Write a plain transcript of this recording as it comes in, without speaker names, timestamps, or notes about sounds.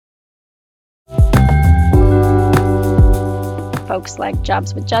folks like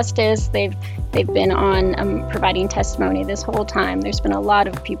Jobs with Justice. They've been on providing testimony this whole time. There's been a lot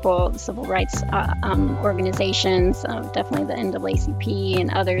of people, civil rights organizations, definitely the NAACP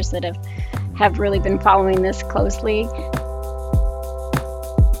and others that have really been following this closely.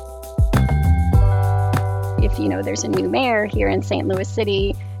 If there's a new mayor here in St. Louis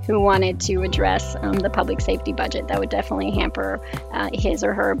City who wanted to address the public safety budget, that would definitely hamper his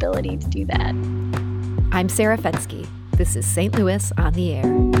or her ability to do that. I'm Sarah Fenske. This is St. Louis on the Air.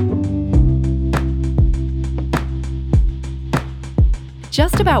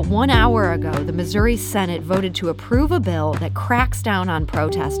 Just about 1 hour ago, the Missouri Senate voted to approve a bill that cracks down on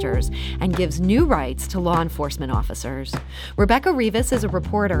protesters and gives new rights to law enforcement officers. Rebecca Rivas is a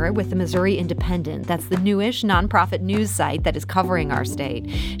reporter with the Missouri Independent. That's the newish nonprofit news site that is covering our state.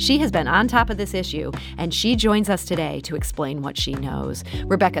 She has been on top of this issue, and she joins us today to explain what she knows.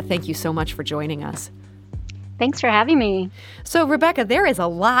 Rebecca, thank you so much for joining us. Thanks for having me. So, Rebecca, there is a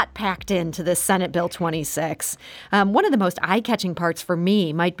lot packed into this Senate Bill 26. One of the most eye-catching parts for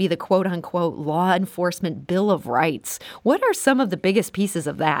me might be the quote-unquote law enforcement Bill of Rights. What are some of the biggest pieces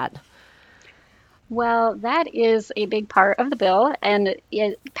of that? Well, that is a big part of the bill, and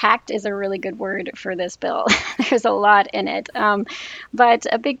packed is a really good word for this bill. There's a lot in it, but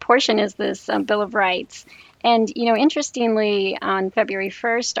a big portion is this Bill of Rights. And, interestingly, on February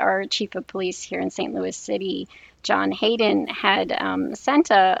 1st, our chief of police here in St. Louis City, John Hayden, had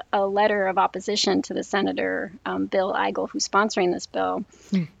sent a letter of opposition to the Senator Bill Eigel, who's sponsoring this bill,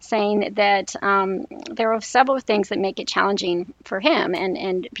 saying that there are several things that make it challenging for him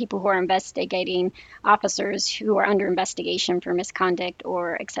and people who are investigating officers who are under investigation for misconduct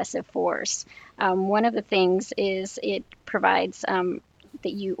or excessive force. One of the things is it provides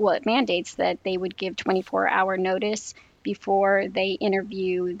it mandates that they would give 24-hour notice before they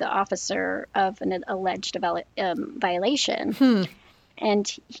interview the officer of an alleged violation.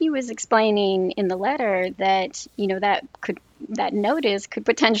 And he was explaining in the letter that, that notice could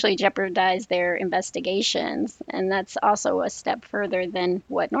potentially jeopardize their investigations. And that's also a step further than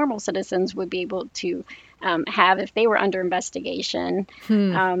what normal citizens would be able to have if they were under investigation.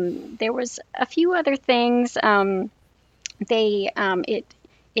 There was a few other things.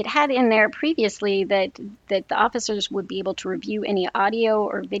 It had in there previously that the officers would be able to review any audio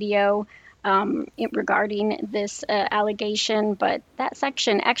or video regarding this allegation, but that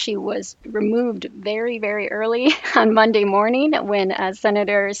section actually was removed very, very early on Monday morning when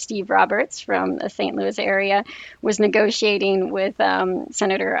Senator Steve Roberts from the St. Louis area was negotiating with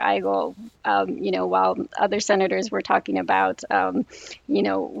Senator Eigel, while other senators were talking about,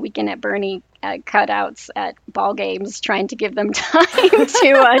 Weekend at Bernie cutouts at ball games, trying to give them time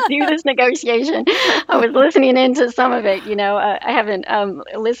to do this negotiation. I was listening into some of it. I haven't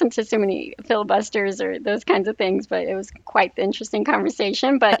listened to so many filibusters or those kinds of things, but it was quite the interesting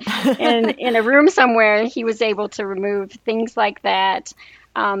conversation. But in a room somewhere, he was able to remove things like that.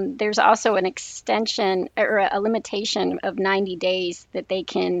 There's also an extension or a limitation of 90 days that they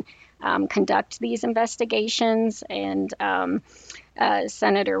can conduct these investigations, and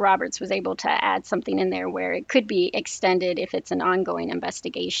Senator Roberts was able to add something in there where it could be extended if it's an ongoing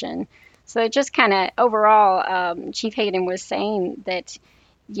investigation. So it just kind of overall, Chief Hayden was saying that,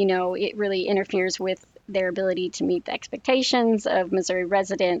 it really interferes with their ability to meet the expectations of Missouri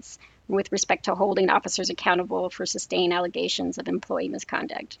residents with respect to holding officers accountable for sustained allegations of employee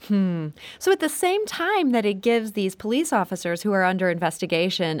misconduct. So at the same time that it gives these police officers who are under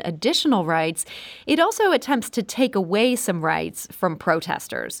investigation additional rights, it also attempts to take away some rights from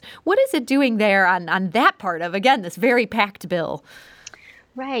protesters. What is it doing there on that part of, again, this very packed bill?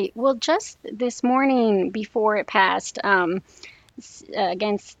 Right. Well, just this morning before it passed,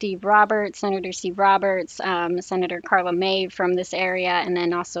 against Senator Steve Roberts, Senator Carla May from this area, and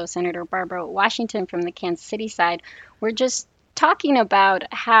then also Senator Barbara Washington from the Kansas City side, were just talking about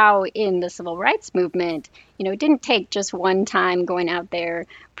how in the civil rights movement, it didn't take just one time going out there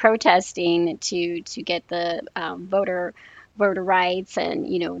protesting to get the voter rights and,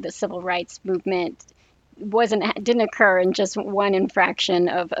 the civil rights movement didn't occur in just one infraction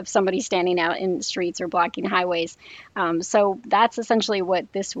of somebody standing out in the streets or blocking highways. So that's essentially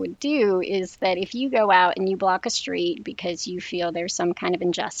what this would do, is that if you go out and you block a street because you feel there's some kind of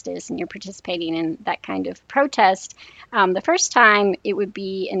injustice and you're participating in that kind of protest, the first time it would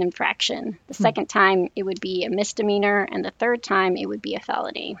be an infraction. The second time it would be a misdemeanor, and the third time it would be a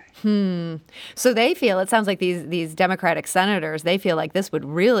felony. So they feel, it sounds like these Democratic senators, they feel like this would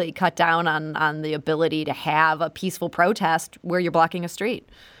really cut down on the ability to have a peaceful protest where you're blocking a street.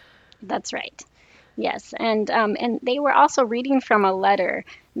 That's right. Yes, and they were also reading from a letter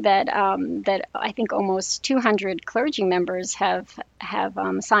that I think almost 200 clergy members have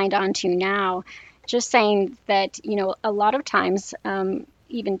signed on to now, just saying that, a lot of times,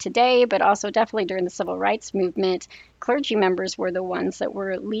 even today, but also definitely during the civil rights movement, clergy members were the ones that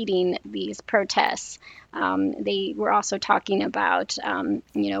were leading these protests. They were also talking about,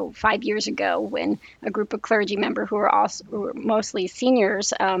 5 years ago when a group of clergy members who were mostly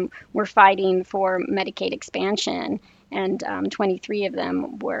seniors were fighting for Medicaid expansion. And 23 of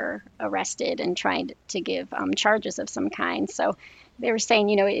them were arrested and tried to give charges of some kind. So they were saying,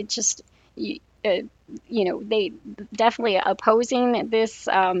 it just, they definitely opposing this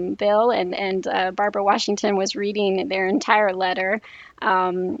bill, and Barbara Washington was reading their entire letter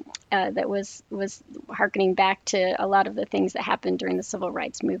that was hearkening back to a lot of the things that happened during the civil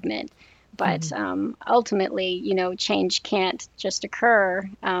rights movement. But ultimately, change can't just occur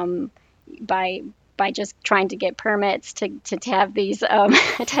by just trying to get permits to have these to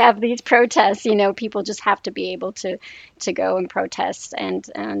have these protests. People just have to be able to go and protest and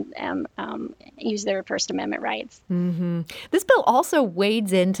use their First Amendment rights. Mm-hmm. This bill also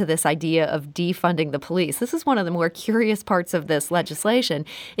wades into this idea of defunding the police. This is one of the more curious parts of this legislation,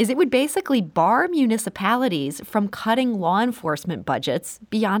 is it would basically bar municipalities from cutting law enforcement budgets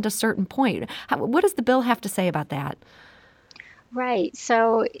beyond a certain point. What does the bill have to say about that? Right.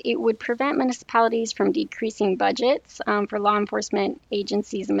 So it would prevent municipalities from decreasing budgets for law enforcement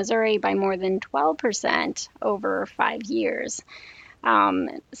agencies in Missouri by more than 12% over 5 years.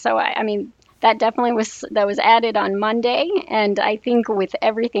 So I mean, that definitely was added on Monday, and I think with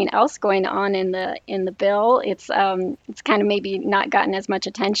everything else going on in the bill, it's kind of maybe not gotten as much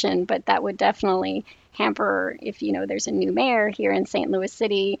attention, but that would definitely hamper if there's a new mayor here in St. Louis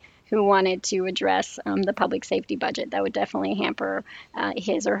City who wanted to address the public safety budget. That would definitely hamper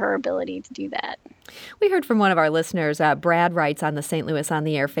his or her ability to do that. We heard from one of our listeners. Brad writes on the St. Louis on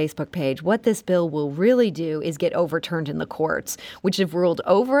the Air Facebook page, what this bill will really do is get overturned in the courts, which have ruled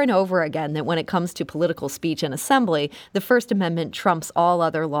over and over again that when it comes to political speech and assembly, the First Amendment trumps all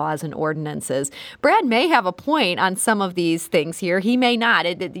other laws and ordinances. Brad may have a point on some of these things here. He may not.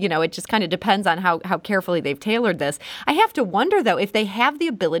 It just kind of depends on how carefully they've tailored this. I have to wonder, though, if they have the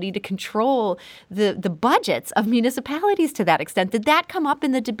ability to control the budgets of municipalities to that extent. Did that come up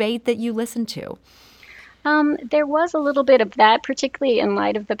in the debate that you listened to? There was a little bit of that, particularly in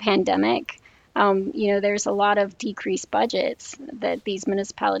light of the pandemic. There's a lot of decreased budgets that these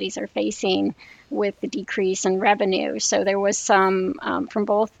municipalities are facing with the decrease in revenue. So there was some, from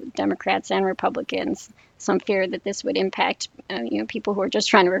both Democrats and Republicans, some fear that this would impact, people who are just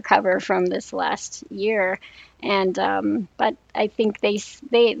trying to recover from this last year. And but I think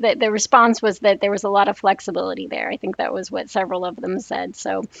the response was that there was a lot of flexibility there. I think that was what several of them said.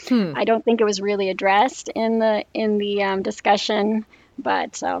 So I don't think it was really addressed in the discussion.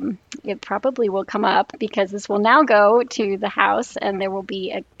 But it probably will come up because this will now go to the House, and there will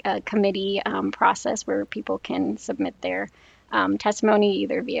be a committee process where people can submit their testimony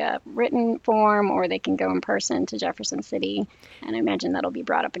either via written form or they can go in person to Jefferson City. And I imagine that'll be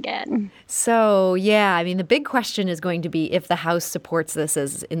brought up again. So, yeah, I mean, the big question is going to be if the House supports this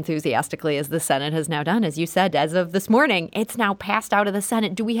as enthusiastically as the Senate has now done. As you said, as of this morning, it's now passed out of the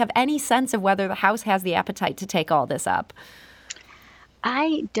Senate. Do we have any sense of whether the House has the appetite to take all this up?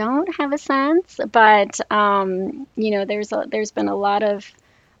 I don't have a sense, but there's been a lot of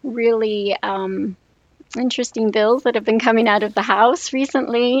really interesting bills that have been coming out of the House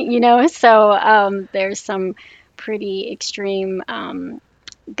recently. So there's some pretty extreme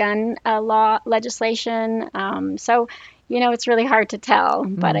gun law legislation. So it's really hard to tell,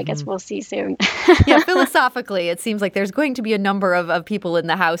 but I guess we'll see soon. Yeah, philosophically, it seems like there's going to be a number of people in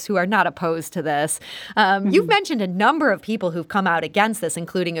the House who are not opposed to this. You've mentioned a number of people who've come out against this,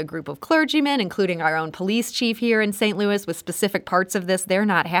 including a group of clergymen, including our own police chief here in St. Louis, with specific parts of this they're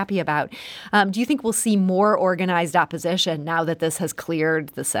not happy about. Do you think we'll see more organized opposition now that this has cleared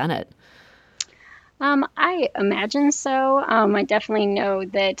the Senate? I imagine so. I definitely know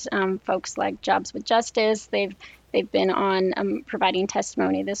that folks like Jobs with Justice, they've been on providing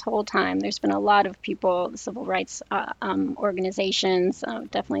testimony this whole time. There's been a lot of people, the civil rights organizations,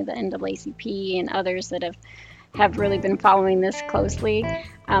 definitely the NAACP and others that have really been following this closely,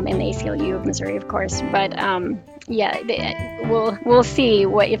 and the ACLU of Missouri, of course. But we'll see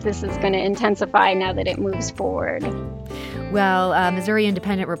if this is going to intensify now that it moves forward. Well, Missouri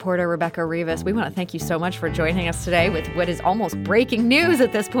Independent reporter Rebecca Rivas, we want to thank you so much for joining us today with what is almost breaking news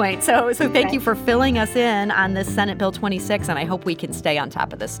at this point. So thank you for filling us in on this Senate Bill 26, and I hope we can stay on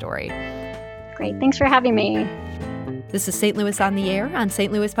top of this story. Great. Thanks for having me. This is St. Louis on the Air on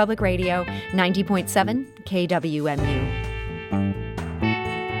St. Louis Public Radio, 90.7 KWMU.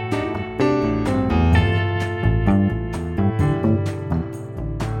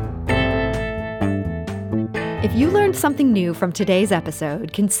 If you learned something new from today's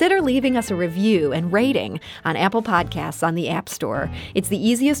episode, consider leaving us a review and rating on Apple Podcasts on the App Store. It's the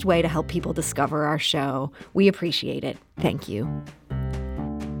easiest way to help people discover our show. We appreciate it. Thank you.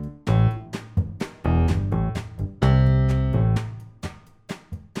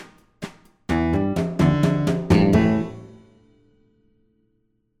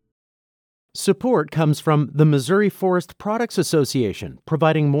 Support comes from the Missouri Forest Products Association,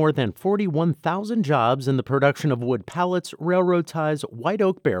 providing more than 41,000 jobs in the production of wood pallets, railroad ties, white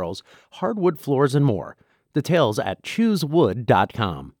oak barrels, hardwood floors, and more. Details at choosewood.com.